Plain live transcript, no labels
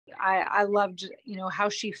I loved, how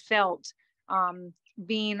she felt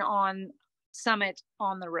being on Summit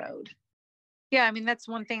on the road. Yeah, I mean, that's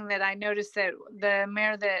one thing that I noticed, that the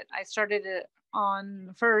mare that I started it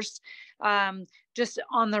on first, just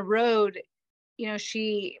on the road,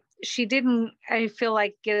 she didn't, I feel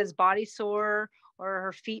like, get as body sore, or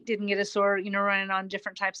her feet didn't get as sore, running on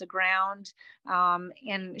different types of ground.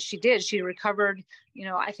 And she recovered,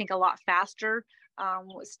 I think a lot faster.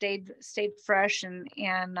 Stayed fresh, and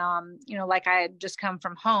like I had just come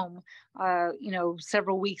from home,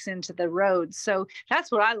 several weeks into the road. So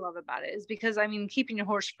that's what I love about it, is because, I mean, keeping your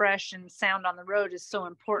horse fresh and sound on the road is so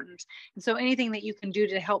important. And so anything that you can do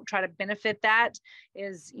to help try to benefit that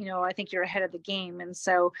is, I think you're ahead of the game. And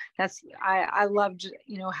so I loved,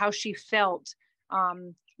 how she felt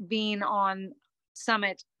being on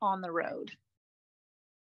Summit on the road.